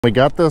We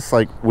got this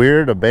like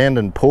weird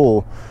abandoned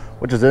pool,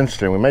 which is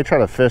interesting. We may try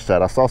to fish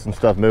that. I saw some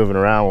stuff moving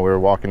around when we were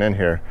walking in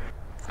here.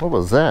 What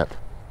was that?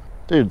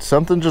 Dude,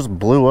 something just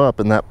blew up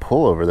in that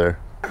pool over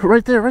there.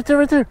 Right there, right there,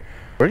 right there.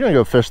 We're gonna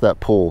go fish that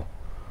pool.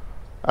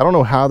 I don't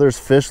know how there's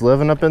fish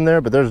living up in there,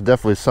 but there's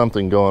definitely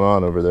something going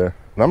on over there.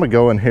 And I'm gonna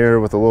go in here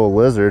with a little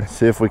lizard,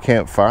 see if we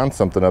can't find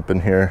something up in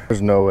here.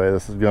 There's no way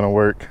this is gonna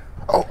work.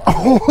 Oh,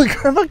 holy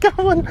crap, I got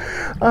one.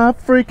 I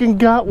freaking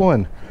got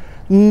one.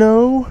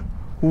 No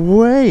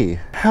way.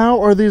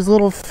 How are these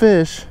little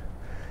fish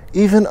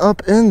even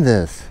up in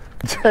this?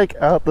 Check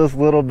out this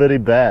little bitty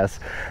bass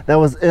that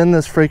was in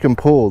this freaking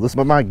pool.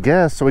 But my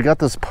guess, so we got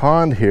this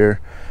pond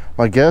here.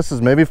 My guess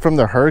is maybe from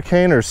the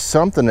hurricane or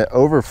something that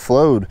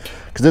overflowed,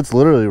 because it's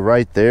literally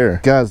right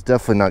there. Guy's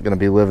definitely not going to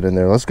be living in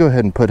there. Let's go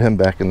ahead and put him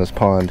back in this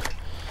pond.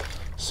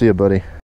 See ya, buddy.